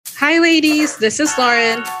Hi, ladies. This is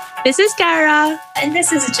Lauren. This is Cara. And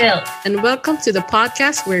this is Jill. And welcome to the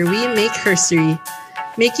podcast where we make HerStory.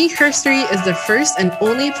 Making HerStory is the first and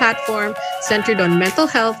only platform centered on mental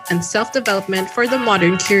health and self-development for the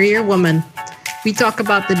modern career woman. We talk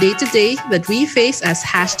about the day-to-day that we face as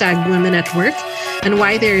 #women at work and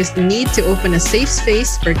why there is the need to open a safe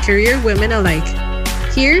space for career women alike.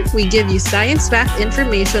 Here, we give you science-backed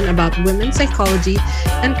information about women's psychology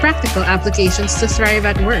and practical applications to thrive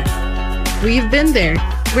at work. We've been there.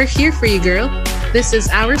 We're here for you, girl. This is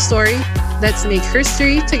our story. Let's make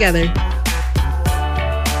HerStory together.